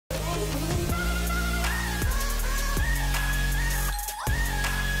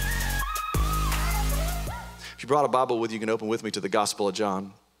brought a Bible with you, you can open with me to the Gospel of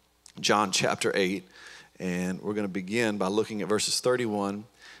John, John chapter 8. And we're going to begin by looking at verses 31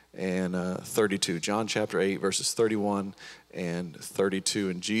 and 32. John chapter 8, verses 31 and 32.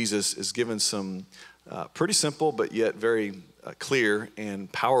 And Jesus is given some pretty simple but yet very clear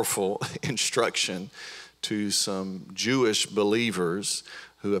and powerful instruction to some Jewish believers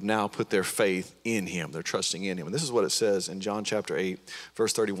who have now put their faith in him. They're trusting in him. And this is what it says in John chapter 8,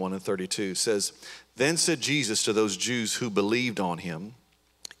 verse 31 and 32. It says, "Then said Jesus to those Jews who believed on him,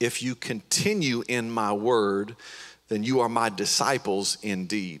 'If you continue in my word, then you are my disciples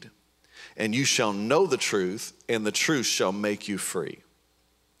indeed. And you shall know the truth, and the truth shall make you free.'"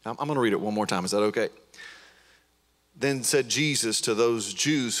 I'm going to read it one more time. Is that okay? "Then said Jesus to those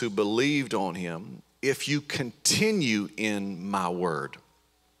Jews who believed on him, 'If you continue in my word,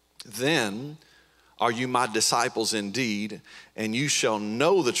 then are you my disciples indeed, and you shall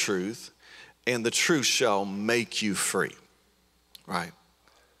know the truth, and the truth shall make you free.'" Right?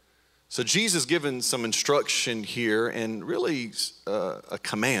 So Jesus given some instruction here, and really a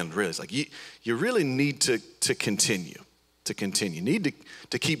command, really. It's like you really need to continue, You need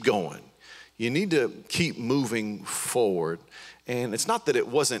to keep going. You need to keep moving forward. And it's not that it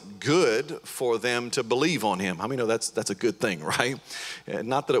wasn't good for them to believe on him. I mean, that's a good thing, right?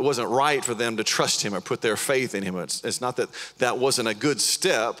 Not that it wasn't right for them to trust him or put their faith in him. It's not that wasn't a good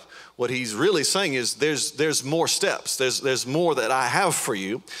step. What he's really saying is there's more steps. There's more that I have for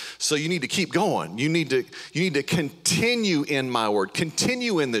you. So you need to keep going. You need to continue in my word.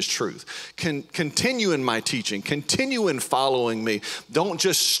 Continue in this truth. Continue in my teaching. Continue in following me. Don't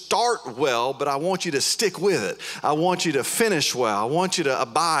just start well, but I want you to stick with it. I want you to finish well. I want you to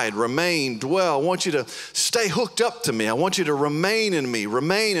abide, remain, dwell. I want you to stay hooked up to me. I want you to remain in me,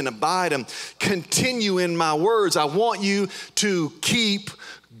 remain and abide and continue in my words. I want you to keep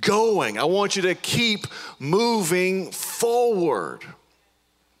going. I want you to keep moving forward.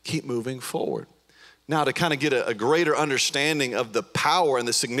 Keep moving forward. Now, to kind of get a greater understanding of the power and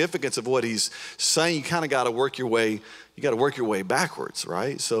the significance of what he's saying, you kind of got to work your way. You got to work your way backwards,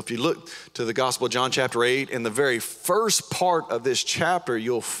 right? So if you look to the Gospel of John chapter 8, in the very first part of this chapter,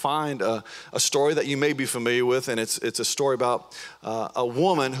 you'll find a story that you may be familiar with, and it's a story about a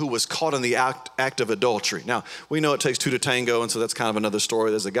woman who was caught in the act of adultery. Now, we know it takes two to tango, and so that's kind of another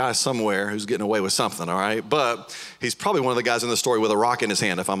story. There's a guy somewhere who's getting away with something, all right? But he's probably one of the guys in the story with a rock in his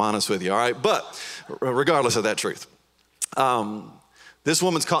hand, if I'm honest with you, all right? But regardless of that truth, this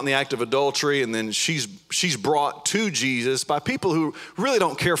woman's caught in the act of adultery, and then she's brought to Jesus by people who really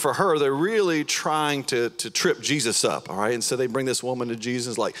don't care for her. They're really trying to trip Jesus up, all right? And so they bring this woman to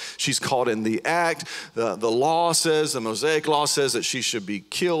Jesus like she's caught in the act. The law says, the Mosaic law says that she should be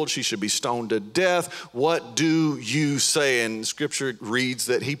killed. She should be stoned to death. What do you say? And Scripture reads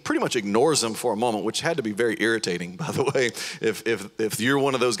that he pretty much ignores them for a moment, which had to be very irritating, by the way. If you're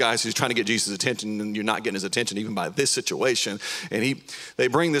one of those guys who's trying to get Jesus' attention and you're not getting his attention even by this situation, and they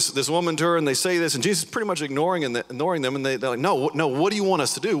bring this woman to her and they say this, and Jesus is pretty much ignoring them, and they're like, no, what do you want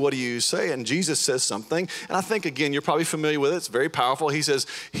us to do? What do you say? And Jesus says something, and I think, again, you're probably familiar with it. It's very powerful. He says,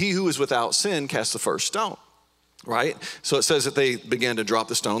 "He who is without sin cast the first stone." Right? So it says that they began to drop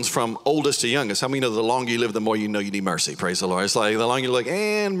the stones from oldest to youngest. How many know the longer you live, the more you know you need mercy? Praise the Lord. It's like the longer you look,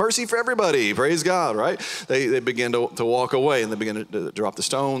 and mercy for everybody. Praise God, right? They begin to walk away, and they begin to drop the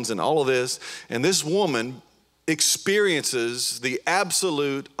stones and all of this. And this woman experiences the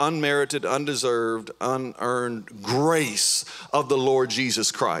absolute, unmerited, undeserved, unearned grace of the Lord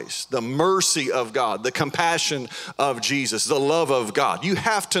Jesus Christ, the mercy of God, the compassion of Jesus, the love of God. You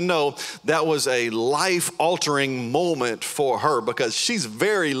have to know that was a life-altering moment for her, because she's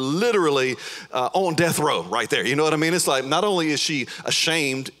very literally on death row right there. You know what I mean? It's like not only is she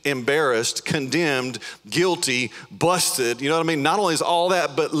ashamed, embarrassed, condemned, guilty, busted, you know what I mean? Not only is all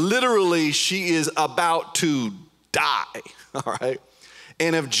that, but literally she is about to die, all right?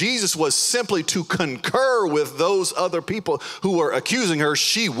 And if Jesus was simply to concur with those other people who were accusing her,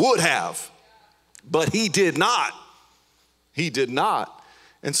 she would have. But he did not. He did not.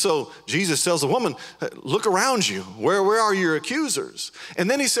 And so Jesus tells the woman, look around you. Where are your accusers? And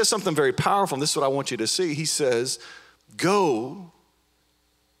then he says something very powerful, and this is what I want you to see. He says, go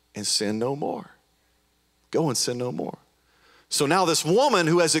and sin no more. Go and sin no more. So now this woman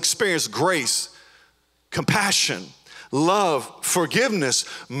who has experienced grace, compassion, love, forgiveness,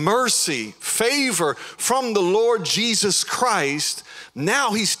 mercy, favor from the Lord Jesus Christ,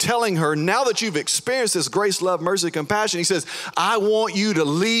 now he's telling her, now that you've experienced this grace, love, mercy, compassion, he says, I want you to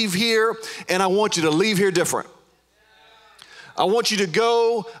leave here, and I want you to leave here different. I want you to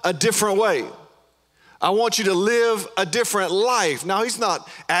go a different way. I want you to live a different life. Now, he's not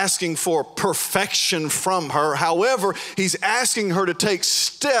asking for perfection from her. However, he's asking her to take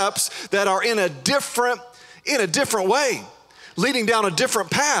steps that are in a different way, leading down a different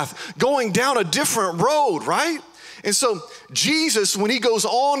path, going down a different road, right? And so Jesus, when he goes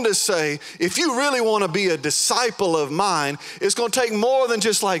on to say, if you really want to be a disciple of mine, it's going to take more than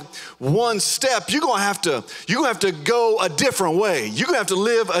just like one step. You're going to have to go a different way. You're going to have to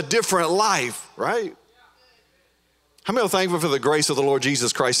live a different life, right? How many are thankful for the grace of the Lord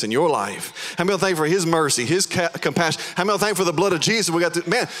Jesus Christ in your life? How many are thankful for his mercy, his compassion? How many are thankful for the blood of Jesus?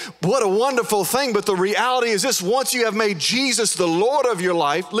 Man, what a wonderful thing. But the reality is this: once you have made Jesus the Lord of your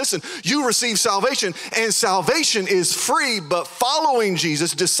life, listen, you receive salvation, and salvation is free, but following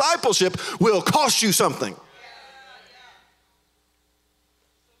Jesus, discipleship, will cost you something.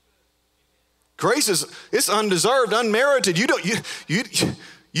 Grace it's undeserved, unmerited. You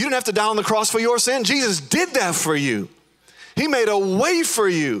didn't have to die on the cross for your sin. Jesus did that for you. He made a way for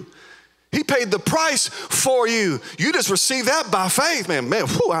you. He paid the price for you. You just received that by faith. Man,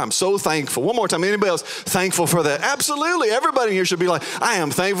 whew, I'm so thankful. One more time, anybody else thankful for that? Absolutely. Everybody here should be like, I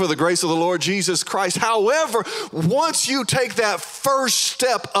am thankful for the grace of the Lord Jesus Christ. However, once you take that first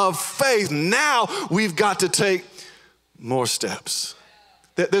step of faith, now we've got to take more steps.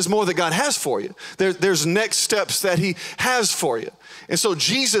 There's more that God has for you. There's next steps that he has for you. And so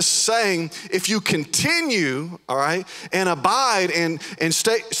Jesus saying, if you continue, all right, and abide and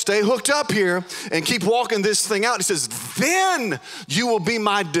stay hooked up here and keep walking this thing out, he says, then you will be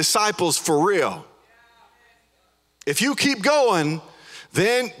my disciples for real. If you keep going,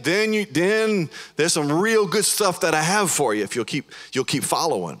 then there's some real good stuff that I have for you if you'll keep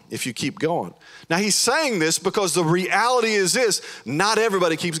following, if you keep going. Now he's saying this because the reality is this: not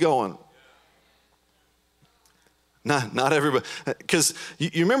everybody keeps going. Not everybody. Because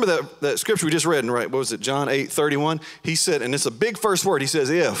you remember that scripture we just read, right? What was it, John 8:31? He said, and it's a big first word, he says,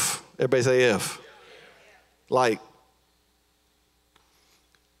 if. Everybody say if. Like,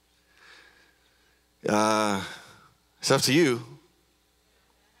 it's up to you.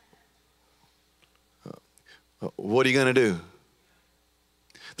 What are you going to do?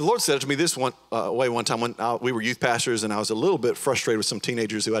 The Lord said it to me this one time when we were youth pastors, and I was a little bit frustrated with some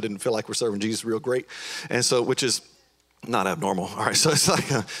teenagers who I didn't feel like were serving Jesus real great, and so, which is not abnormal. All right, so it's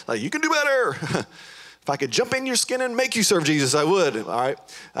like you can do better. If I could jump in your skin and make you serve Jesus, I would. All right,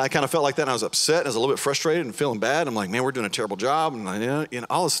 I kind of felt like that. And I was upset. And I was a little bit frustrated and feeling bad. I'm like, man, we're doing a terrible job, and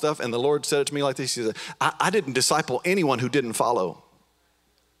all this stuff. And the Lord said it to me like this: he said, I didn't disciple anyone who didn't follow.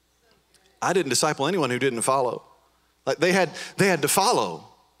 I didn't disciple anyone who didn't follow. Like they had to follow.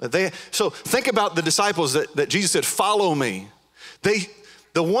 So think about the disciples that Jesus said, follow me.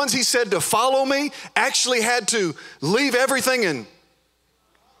 The ones he said to follow me actually had to leave everything and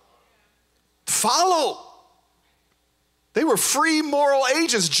follow. They were free moral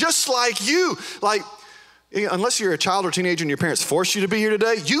agents just like you. Like, unless you're a child or teenager and your parents forced you to be here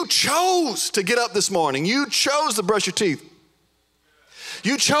today, you chose to get up this morning. You chose to brush your teeth.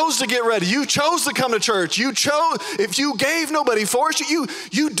 You chose to get ready. You chose to come to church. You chose, if you gave, nobody forced you.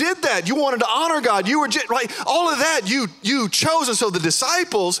 You did that. You wanted to honor God. You were just, right, all of that you chose. And so the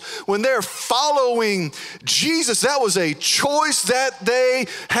disciples, when they're following Jesus, that was a choice that they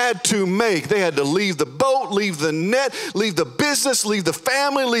had to make. They had to leave the boat, leave the net, leave the business, leave the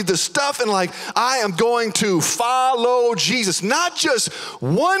family, leave the stuff, and like, I am going to follow Jesus. Not just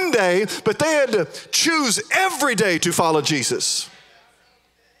one day, but they had to choose every day to follow Jesus.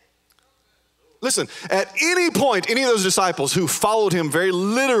 Listen, at any point, any of those disciples who followed him very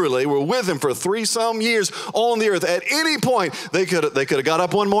literally, were with him for 3-some years on the earth, at any point, they could have got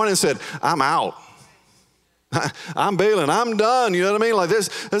up one morning and said, I'm out. I'm bailing. I'm done. You know what I mean? Like it's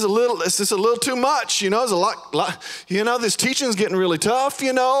just a little too much. You know, there's a lot. You know, this teaching's getting really tough.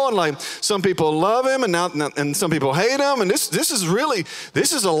 You know, and like some people love him, and some people hate him. And this is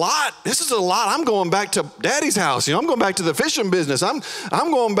a lot. This is a lot. I'm going back to Daddy's house. You know, I'm going back to the fishing business. I'm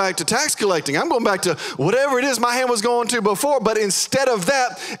going back to tax collecting. I'm going back to whatever it is my hand was going to before. But instead of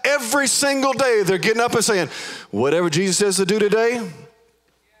that, every single day they're getting up and saying, whatever Jesus says to do today.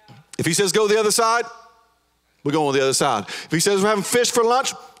 If he says go the other side, we're going on the other side. If he says we're having fish for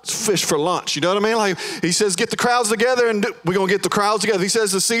lunch, it's fish for lunch. You know what I mean? Like he says, get the crowds together, and we're going to get the crowds together. If he says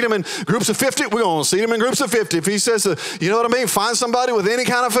to seat them in groups of 50, we're going to seat them in groups of 50. If he says to, you know what I mean? Find somebody with any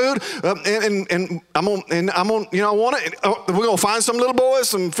kind of food, and I'm on, you know, I want it. We're going to find some little boys,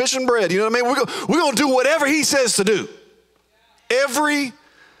 some fish and bread. You know what I mean? We're going to do whatever he says to do. Every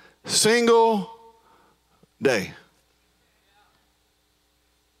single day.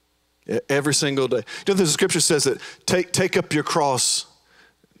 Every single day. You know, the scripture says that take up your cross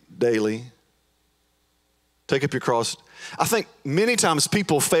daily. Take up your cross. I think many times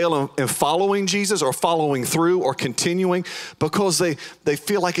people fail in following Jesus or following through or continuing because they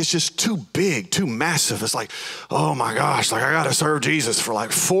feel like it's just too big, too massive. It's like, oh my gosh, like I got to serve Jesus for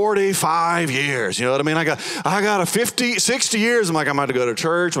like 45 years. You know what I mean? I got a 50, 60 years. I'm like, I'm about to go to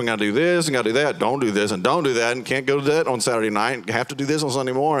church. We got to do this and got to do that. Don't do this and don't do that. And can't go to that on Saturday night. Have to do this on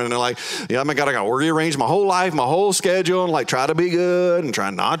Sunday morning. And they're like, yeah, I got to rearrange my whole life, my whole schedule, and like try to be good and try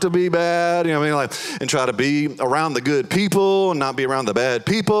not to be bad. You know what I mean? Like, and try to be around the good people and not be around the bad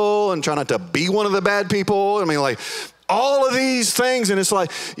people and try not to be one of the bad people. I mean, like all of these things. And it's like,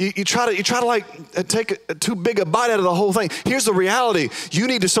 you try to like take too big a bite out of the whole thing. Here's the reality. You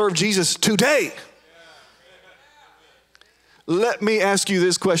need to serve Jesus today. Let me ask you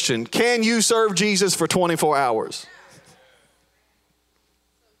this question. Can you serve Jesus for 24 hours?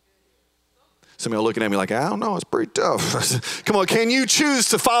 Some of you are looking at me like, I don't know, it's pretty tough. Come on, can you choose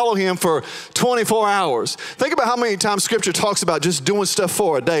to follow him for 24 hours? Think about how many times Scripture talks about just doing stuff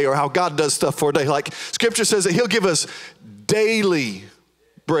for a day or how God does stuff for a day. Like Scripture says that he'll give us daily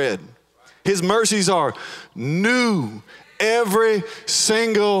bread. His mercies are new every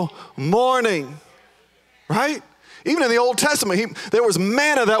single morning, right? Even in the Old Testament, there was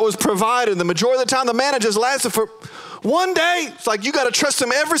manna that was provided. The majority of the time, the manna just lasted for one day. It's like you got to trust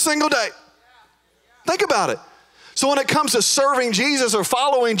him every single day. Think about it. So when it comes to serving Jesus or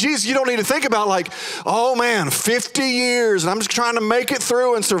following Jesus, you don't need to think about like, oh man, 50 years and I'm just trying to make it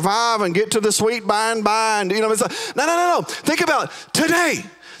through and survive and get to the sweet by and by. And, it's like, no. Think about today.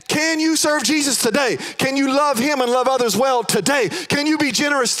 Can you serve Jesus today? Can you love him and love others well today? Can you be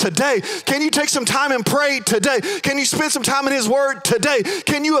generous today? Can you take some time and pray today? Can you spend some time in his word today?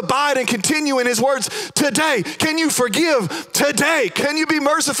 Can you abide and continue in his words today? Can you forgive today? Can you be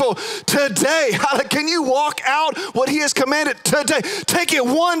merciful today? Can you walk out what he has commanded today? Take it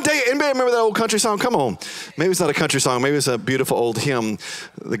one day. Anybody remember that old country song? Come on. Maybe it's not a country song. Maybe it's a beautiful old hymn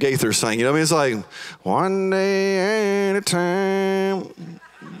the Gaithers sang. You know what I mean? It's like, one day at a time.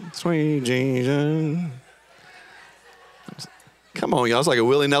 Sweet Jesus. Come on, y'all. It's like a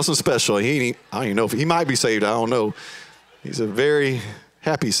Willie Nelson special. I don't even know if he might be saved. I don't know. He's a very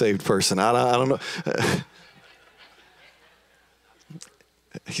happy saved person. I don't know.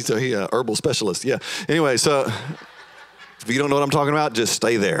 He's a herbal specialist. Yeah. Anyway, so if you don't know what I'm talking about, just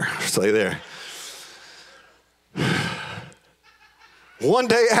stay there. Stay there. One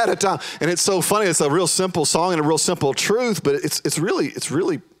day at a time. And it's so funny. It's a real simple song and a real simple truth, but it's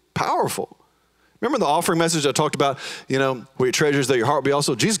really powerful. Remember the offering message I talked about, where your treasures, that your heart be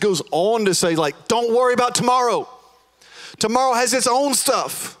also. Jesus goes on to say, like, don't worry about tomorrow. Tomorrow has its own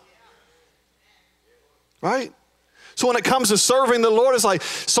stuff. Right? So when it comes to serving the Lord, it's like,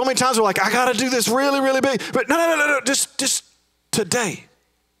 so many times we're like, I got to do this really, really big. But no, just today.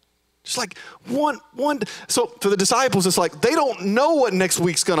 Just like one. So for the disciples, it's like they don't know what next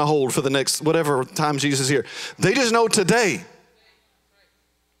week's going to hold for the next whatever time Jesus is here. They just know today.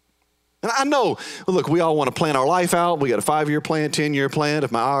 And I know, look, we all want to plan our life out. We got a 5-year plan, 10-year plan.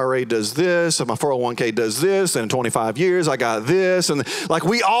 If my IRA does this, if my 401k does this, then in 25 years I got this. And like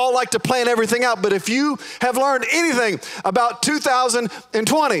we all like to plan everything out. But if you have learned anything about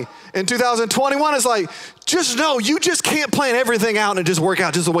 2020 and 2021, it's like, just know you just can't plan everything out and just work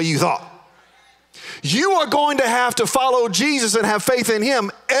out just the way you thought. You are going to have to follow Jesus and have faith in him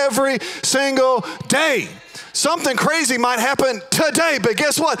every single day. Something crazy might happen today, but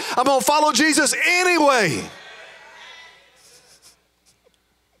guess what? I'm going to follow Jesus anyway.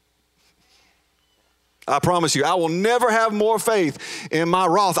 I promise you, I will never have more faith in my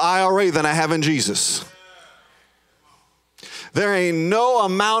Roth IRA than I have in Jesus. There ain't no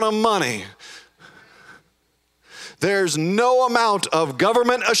amount of money. There's no amount of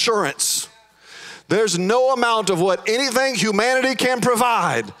government assurance. There's no amount of what anything humanity can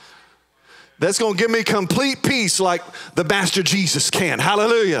provide that's going to give me complete peace like the Master Jesus can.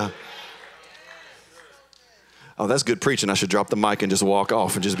 Hallelujah. Oh, that's good preaching. I should drop the mic and just walk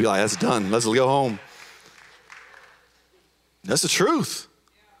off and just be like, that's done. Let's go home. That's the truth.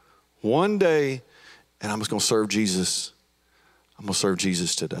 One day, and I'm just going to serve Jesus. I'm going to serve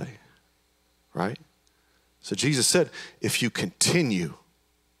Jesus today. Right? So Jesus said, if you continue,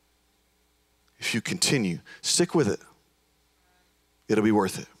 stick with it. It'll be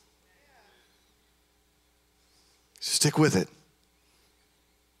worth it. Stick with it.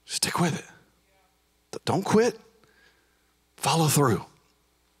 Stick with it. Don't quit. Follow through.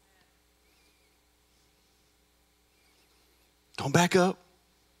 Don't back up.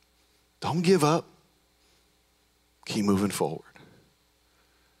 Don't give up. Keep moving forward.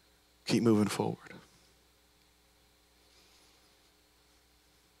 Keep moving forward.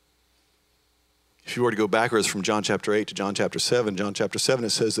 If you were to go backwards from John chapter 8 to John chapter 7, John chapter 7, it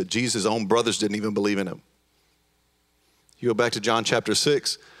says that Jesus' own brothers didn't even believe in him. You go back to John chapter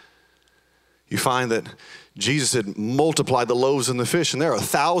 6, you find that Jesus had multiplied the loaves and the fish, and there are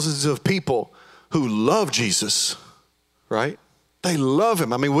thousands of people who love Jesus, right? They love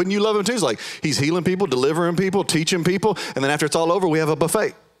him. I mean, wouldn't you love him too? It's like he's healing people, delivering people, teaching people, and then after it's all over, we have a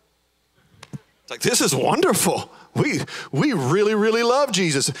buffet. It's like, this is wonderful. We really, really love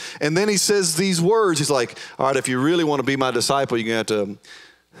Jesus. And then he says these words. He's like, all right, if you really want to be my disciple, you're going to have to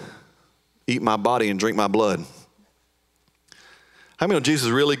eat my body and drink my blood. How many know Jesus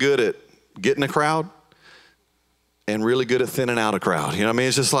is really good at getting a crowd and really good at thinning out a crowd? You know what I mean?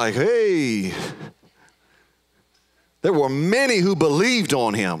 It's just like, hey, there were many who believed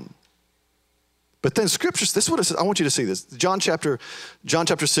on him. But then scriptures, this is what it says. I want you to see this. John chapter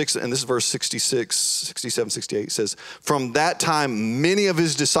 6, and this is verse 66, 67, 68 says, from that time, many of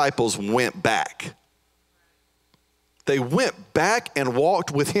his disciples went back. They went back and walked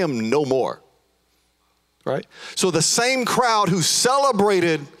with him no more. Right? So the same crowd who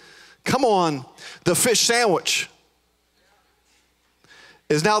celebrated, come on, the fish sandwich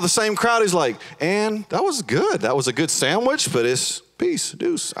is now the same crowd who's like, and that was good. That was a good sandwich, but it's peace,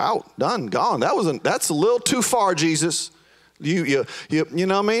 deuce, out, done, gone. That's a little too far, Jesus. You know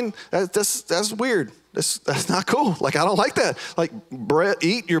what I mean? That's weird. That's not cool. Like, I don't like that. Like, bread,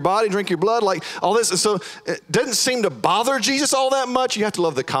 eat your body, drink your blood, like all this. So it doesn't seem to bother Jesus all that much. You have to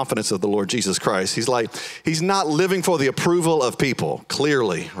love the confidence of the Lord Jesus Christ. He's like, he's not living for the approval of people,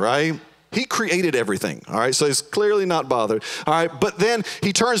 clearly, right? He created everything, all right? So he's clearly not bothered, all right? But then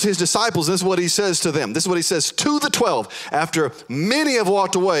he turns to his disciples. This is what he says to them. This is what he says to the 12. After many have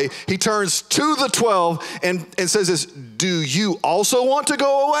walked away, he turns to the 12 and says this, do you also want to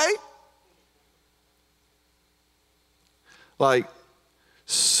go away? Like,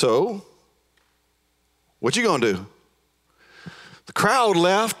 so what you gonna do? The crowd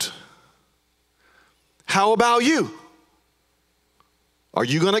left. How about you? Are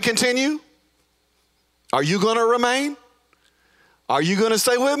you going to continue? Are you going to remain? Are you going to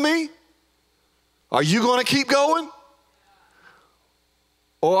stay with me? Are you going to keep going?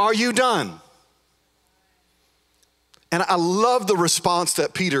 Or are you done? And I love the response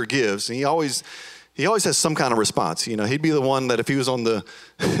that Peter gives. And he always has some kind of response. You know, he'd be the one that if he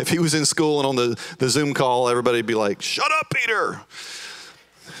was in school and on the Zoom call, everybody'd be like, shut up, Peter.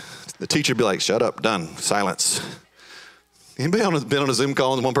 The teacher'd be like, shut up, done, silence. Anybody been on a Zoom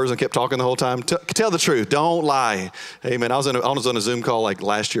call and one person kept talking the whole time? Tell the truth. Don't lie. Amen. I was on a Zoom call like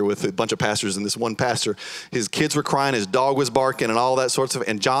last year with a bunch of pastors, and this one pastor, his kids were crying, his dog was barking, and all that sorts of.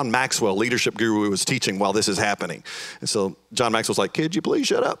 And John Maxwell, leadership guru, was teaching while this is happening. And so John Maxwell's like, "Kid, you please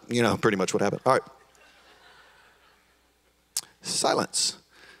shut up." You know, pretty much what happened. All right. Silence.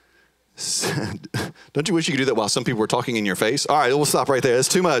 Don't you wish you could do that while some people were talking in your face? All right, we'll stop right there. That's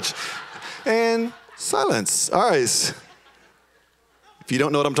too much. And silence. All right. If you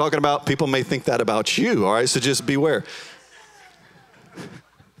don't know what I'm talking about, people may think that about you, all right? So just beware.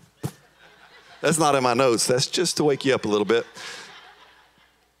 That's not in my notes. That's just to wake you up a little bit.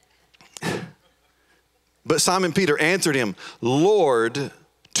 But Simon Peter answered him, Lord,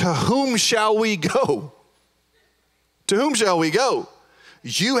 to whom shall we go? To whom shall we go?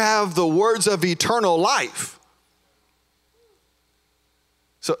 You have the words of eternal life.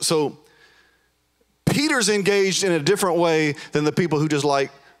 So Peter's engaged in a different way than the people who just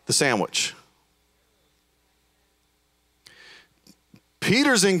like the sandwich.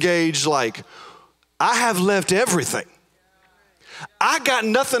 Peter's engaged like, I have left everything. I got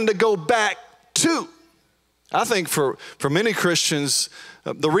nothing to go back to. I think for many Christians,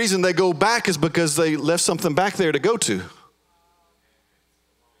 the reason they go back is because they left something back there to go to.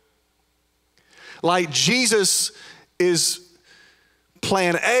 Like Jesus is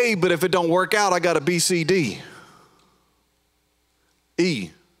plan A, but if it don't work out, I got a B, C, D, E,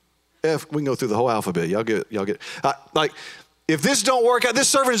 F. We can go through the whole alphabet. Y'all get it. Like, if this don't work out, this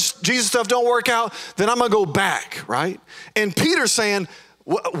serving Jesus stuff don't work out, then I'm going to go back, right? And Peter's saying,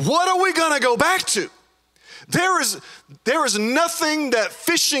 what are we going to go back to? There is nothing that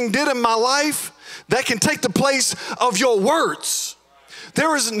fishing did in my life that can take the place of your words.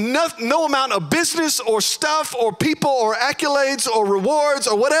 There is no amount of business or stuff or people or accolades or rewards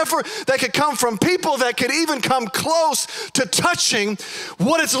or whatever that could come from people that could even come close to touching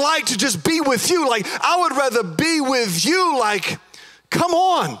what it's like to just be with you. Like, I would rather be with you. Like, come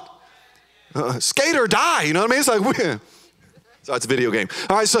on, skate or die. You know what I mean? It's like, so it's a video game.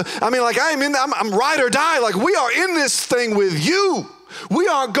 All right, so I mean, like I'm ride or die. Like, we are in this thing with you. We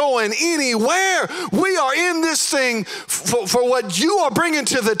aren't going anywhere. We are in this thing for what you are bringing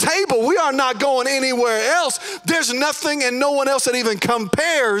to the table. We are not going anywhere else. There's nothing and no one else that even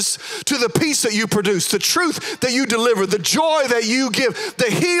compares to the peace that you produce, the truth that you deliver, the joy that you give, the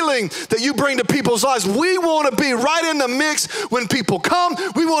healing that you bring to people's lives. We want to be right in the mix when people come.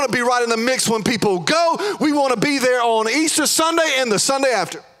 We want to be right in the mix when people go. We want to be there on Easter Sunday and the Sunday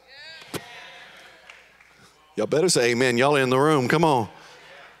after. Y'all better say amen. Y'all in the room. Come on.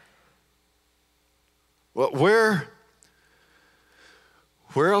 Well, where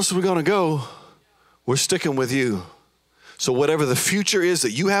else are we going to go? We're sticking with you. So whatever the future is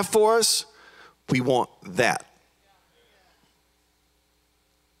that you have for us, we want that.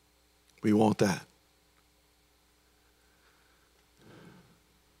 We want that.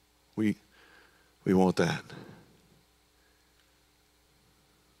 We want that.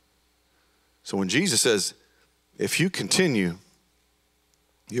 So when Jesus says, if you continue,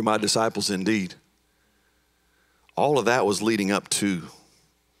 you're my disciples indeed. All of that was leading up to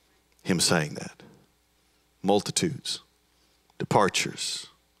him saying that. Multitudes, departures,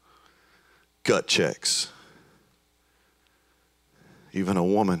 gut checks. Even a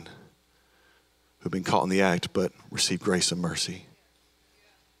woman who'd been caught in the act but received grace and mercy.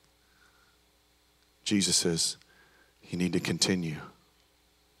 Jesus says, you need to continue.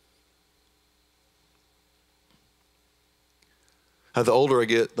 The older I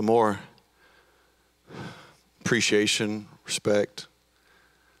get, the more appreciation, respect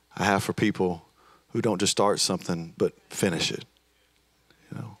I have for people who don't just start something but finish it.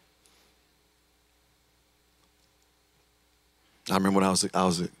 You know, I remember when I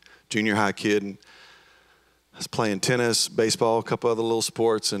was a junior high kid, and I was playing tennis, baseball, a couple other little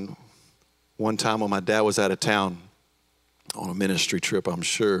sports, and one time when my dad was out of town on a ministry trip, I'm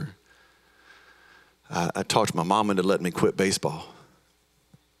sure, I talked to my mom into letting me quit baseball.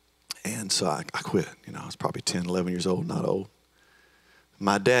 And so I quit. You know, I was probably 10, 11 years old, not old.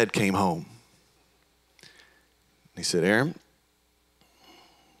 My dad came home. He said, Aaron,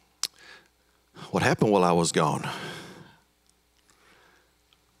 what happened while I was gone?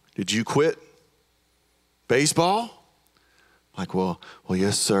 Did you quit baseball? I'm like, well,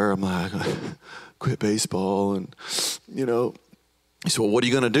 yes, sir. I'm like, I quit baseball. And, you know, he said, well, what are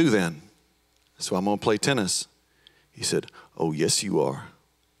you going to do then? So I'm going to play tennis. He said, oh, yes, you are.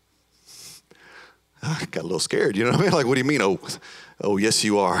 I got a little scared, you know what I mean? Like, what do you mean, oh, yes,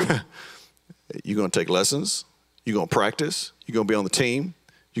 you are. You're going to take lessons. You're going to practice. You're going to be on the team.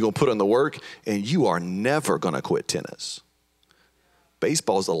 You're going to put in the work. And you are never going to quit tennis.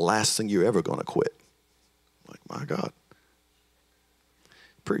 Baseball is the last thing you're ever going to quit. I'm like, my God.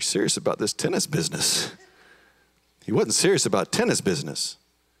 Pretty serious about this tennis business. He wasn't serious about tennis business.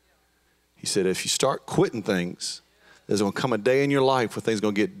 He said, if you start quitting things, there's going to come a day in your life where things are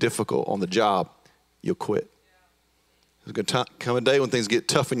going to get difficult on the job. You'll quit. There's going to come a day when things get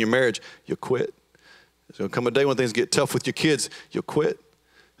tough in your marriage. You'll quit. There's going to come a day when things get tough with your kids. You'll quit.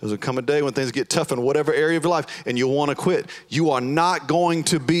 There's going to come a day when things get tough in whatever area of your life, and you'll want to quit. You are not going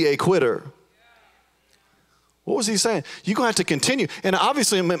to be a quitter. What was he saying? You're going to have to continue. And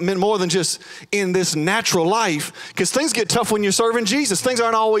obviously it meant more than just in this natural life, because things get tough when you're serving Jesus. Things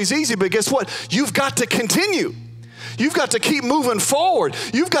aren't always easy, but guess what? You've got to continue. You've got to keep moving forward.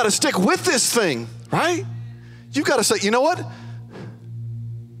 You've got to stick with this thing, right? You've got to say, you know what?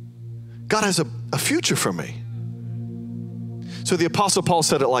 God has a future for me. So the Apostle Paul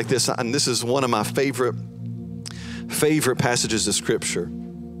said it like this, and this is one of my favorite passages of Scripture.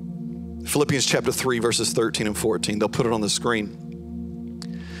 Philippians chapter 3, verses 13 and 14. They'll put it on the screen.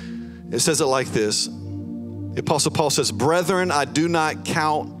 It says it like this. The Apostle Paul says, brethren, I do not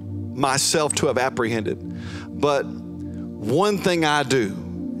count myself to have apprehended, but one thing I do.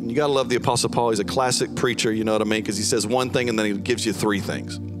 And you got to love the Apostle Paul. He's a classic preacher, you know what I mean? Because he says one thing and then he gives you three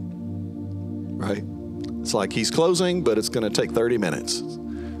things, right? It's like he's closing, but it's going to take 30 minutes.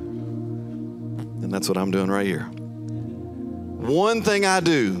 And that's what I'm doing right here. One thing I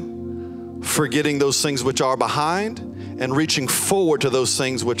do, forgetting those things which are behind and reaching forward to those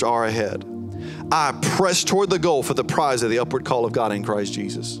things which are ahead. I press toward the goal for the prize of the upward call of God in Christ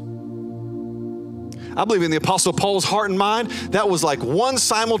Jesus. I believe in the Apostle Paul's heart and mind, that was like one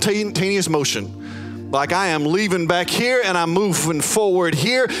simultaneous motion. Like I am leaving back here and I'm moving forward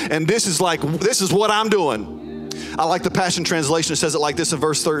here, and this is what I'm doing. I like the Passion Translation. It says it like this in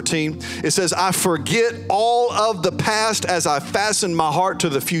verse 13. It says, I forget all of the past as I fasten my heart to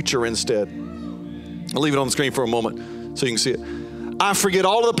the future instead. I'll leave it on the screen for a moment so you can see it. I forget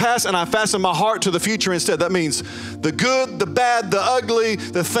all of the past and I fasten my heart to the future instead. That means the good, the bad, the ugly,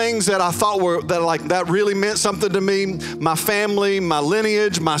 the things that I thought were, that really meant something to me, my family, my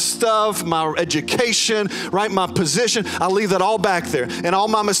lineage, my stuff, my education, right? My position, I leave that all back there. And all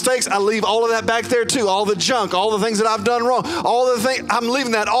my mistakes, I leave all of that back there too. All the junk, all the things that I've done wrong, all the things, I'm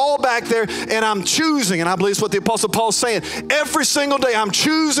leaving that all back there, and I'm choosing, and I believe it's what the Apostle Paul's saying, every single day I'm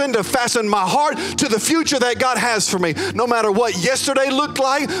choosing to fasten my heart to the future that God has for me. No matter what yesterday looked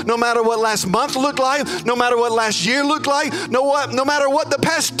like, no matter what last month looked like, no matter what last year looked like, no matter what the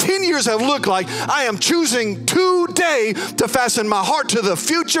past 10 years have looked like, I am choosing today to fasten my heart to the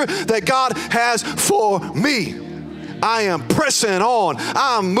future that God has for me. I am pressing on.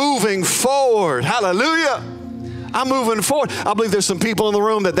 I'm moving forward. Hallelujah. I'm moving forward. I believe there's some people in the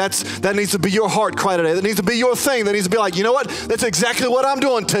room that needs to be your heart cry today. That needs to be your thing. That needs to be like, you know what? That's exactly what I'm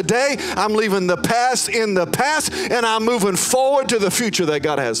doing. Today, I'm leaving the past in the past, and I'm moving forward to the future that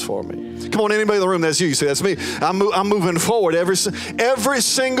God has for me. Come on, anybody in the room, that's you. You say, that's me. I'm moving forward. Every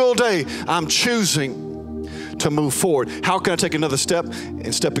single day, I'm choosing to move forward. How can I take another step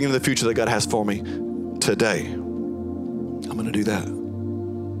in stepping into the future that God has for me today? I'm going to do that.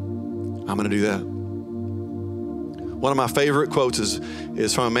 I'm going to do that. One of my favorite quotes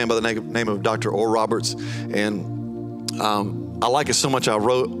is from a man by the name of Dr. Oral Roberts, and I like it so much I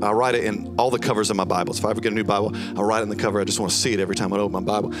write it in all the covers of my Bibles. If I ever get a new Bible, I write it in the cover. I just want to see it every time I open my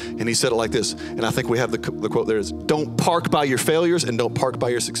Bible. And he said it like this, and I think we have the quote there is, don't park by your failures and don't park by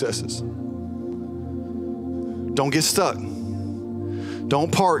your successes. Don't get stuck.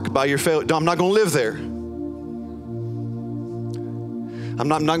 Don't park by your failure. I'm not going to live there. I'm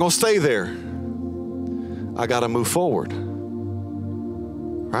not going to stay there. I got to move forward,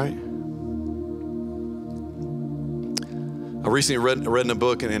 right? I recently read in a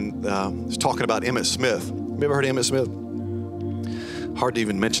book and it's talking about Emmitt Smith. Have you ever heard of Emmitt Smith? Hard to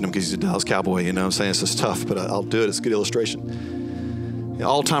even mention him because he's a Dallas Cowboy, you know what I'm saying? It's just tough, but I'll do it. It's a good illustration.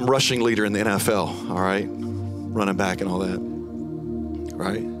 All-time rushing leader in the NFL, all right? Running back and all that,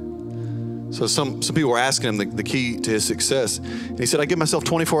 right? So some people were asking him the key to his success. And he said, I give myself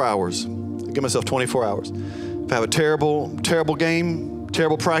 24 hours. Give myself 24 hours. If I have a terrible game,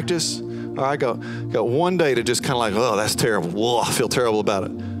 terrible practice, all right, I got one day to just kind of like, oh, that's terrible. Whoa, I feel terrible about it.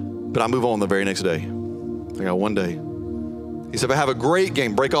 But I move on the very next day. I got one day. He said, if I have a great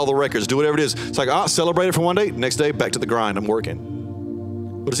game, break all the records, do whatever it is. It's like, celebrate it for one day. Next day, back to the grind. I'm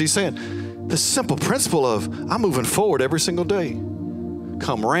working. What is he saying? The simple principle of I'm moving forward every single day.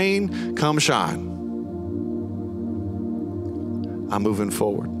 Come rain, come shine. I'm moving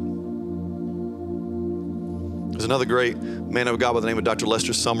forward. There's another great man of God by the name of Dr.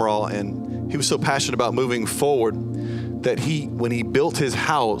 Lester Sumrall, and he was so passionate about moving forward that when he built his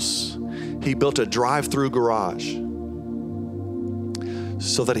house, he built a drive-through garage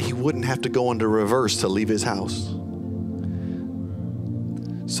so that he wouldn't have to go into reverse to leave his house,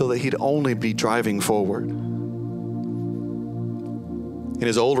 so that he'd only be driving forward. In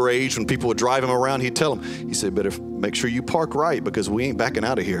his older age, when people would drive him around, he'd tell them, he said, better make sure you park right because we ain't backing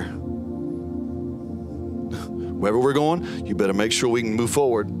out of here. Wherever we're going, you better make sure we can move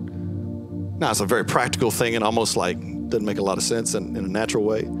forward. Now, it's a very practical thing and almost like doesn't make a lot of sense in a natural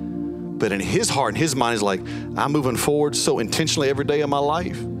way. But in his heart and his mind is like, I'm moving forward so intentionally every day of my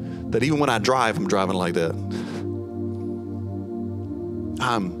life that even when I drive, I'm driving like that.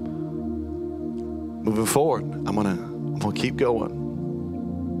 I'm moving forward. I'm gonna keep going.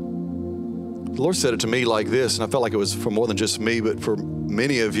 The Lord said it to me like this, and I felt like it was for more than just me, but for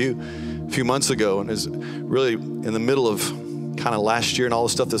many of you a few months ago, and it's really in the middle of kind of last year and all the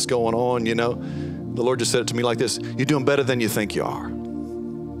stuff that's going on, you know, the Lord just said it to me like this, you're doing better than you think you are.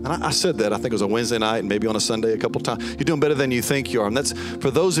 And I said that, I think it was a Wednesday night and maybe on a Sunday a couple of times. You're doing better than you think you are. And that's for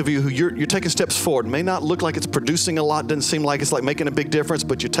those of you who you're taking steps forward. It may not look like it's producing a lot, doesn't seem like it's like making a big difference,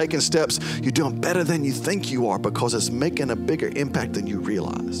 but you're taking steps. You're doing better than you think you are because it's making a bigger impact than you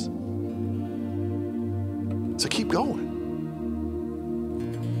realize. So keep going.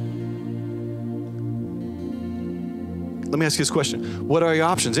 Let me ask you this question. What are your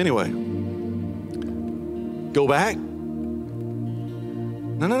options anyway? Go back?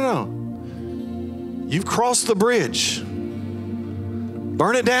 No. You've crossed the bridge.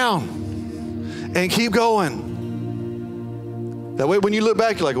 Burn it down and keep going. That way when you look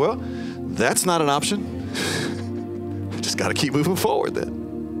back, you're like, well, that's not an option. Just got to keep moving forward then.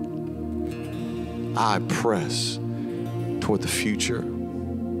 I press toward the future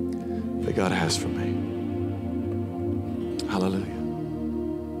that God has for me. Hallelujah.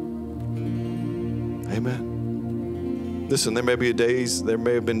 Amen. Listen, there may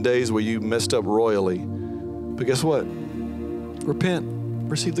have been days where you messed up royally, but guess what? Repent.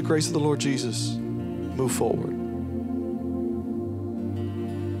 Receive the grace of the Lord Jesus. Move forward.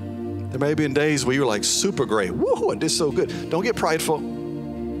 There may have been days where you were like super great. Woo, I did so good. Don't get prideful.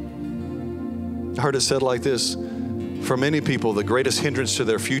 I heard it said like this: for many people, the greatest hindrance to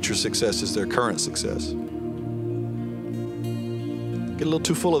their future success is their current success. Get a little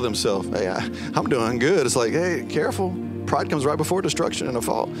too full of themselves. Hey, I'm doing good. It's like, hey, careful. Pride comes right before destruction and a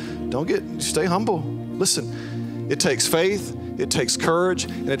fall. Stay humble. Listen, it takes faith, it takes courage,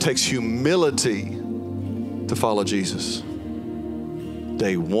 and it takes humility to follow Jesus.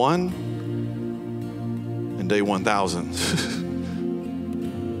 Day 1 and day 1,000.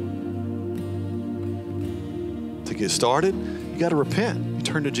 To get started, you got to repent. You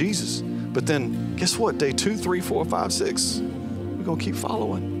turn to Jesus. But then guess what? Day 2, 3, 4, 5, 6, we're going to keep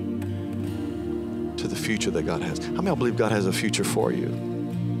following to the future that God has. How many of y'all believe God has a future for you?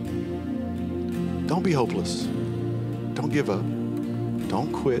 Don't be hopeless. Don't give up.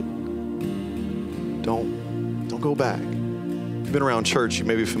 Don't quit. Don't go back. If you've been around church, you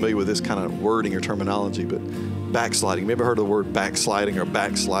may be familiar with this kind of wording or terminology, but backsliding. You ever heard of the word backsliding or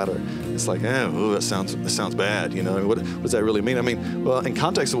backslider? It's like, that sounds bad. You know, what does that really mean? I mean, well, in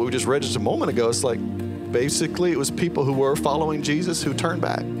context of what we just read just a moment ago, it's like basically it was people who were following Jesus who turned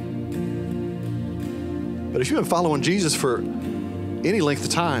back. But if you've been following Jesus for any length of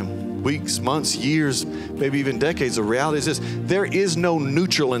time, weeks, months, years, maybe even decades, the reality is this: there is no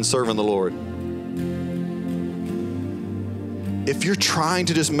neutral in serving the Lord. If you're trying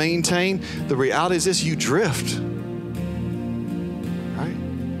to just maintain, the reality is this: you drift. Right?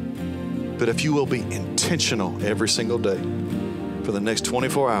 But if you will be intentional every single day for the next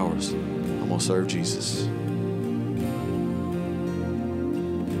 24 hours, I'm going to serve Jesus.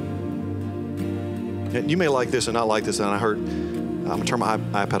 And you may like this or not like this, and I heard, I'm going to turn my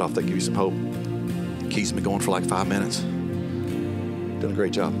iPad off. That give you some hope. Keith's been going for like 5 minutes. Doing a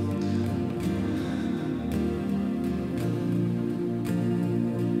great job.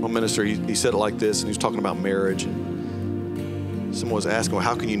 One minister, he said it like this, and he was talking about marriage. And someone was asking, well,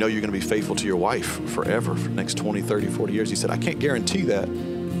 how can you know you're going to be faithful to your wife forever, for the next 20, 30, 40 years? He said, I can't guarantee that.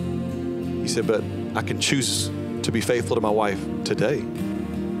 He said, but I can choose to be faithful to my wife today.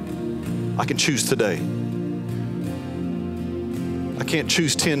 I can choose today. I can't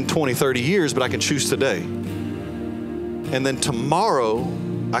choose 10, 20, 30 years, but I can choose today. And then tomorrow,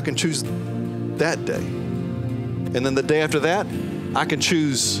 I can choose that day. And then the day after that, I can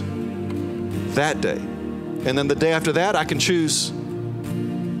choose that day. And then the day after that, I can choose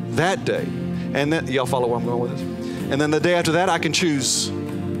that day. And then, y'all follow where I'm going with this? And then the day after that, I can choose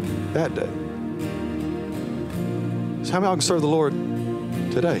that day. So how many of y'all can serve the Lord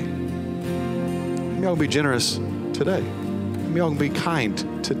today? How many of y'all can be generous today? How many of y'all can be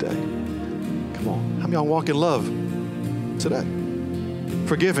kind today? Come on. How many of y'all walk in love today?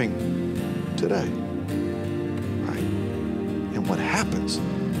 Forgiving today. Right? And what happens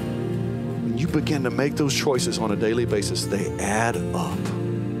when you begin to make those choices on a daily basis, they add up.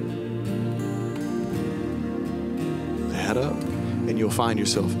 They add up. And you'll find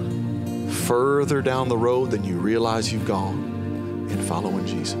yourself further down the road than you realize you've gone in following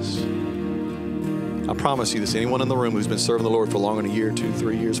Jesus. I promise you this, anyone in the room who's been serving the Lord for longer than a year, 2,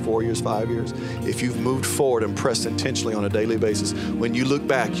 3 years, 4 years, 5 years, if you've moved forward and pressed intentionally on a daily basis, when you look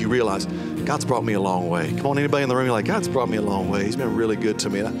back, you realize, God's brought me a long way. Come on, anybody in the room, you're like, God's brought me a long way. He's been really good to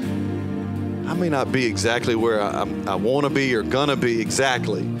me. I may not be exactly where I want to be or going to be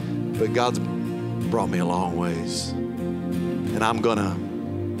exactly, but God's brought me a long ways. And I'm going to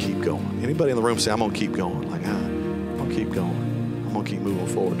keep going. Anybody in the room say, I'm going to keep going? Like, I'm going to keep going. I'm going to keep moving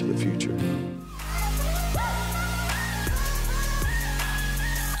forward to the future.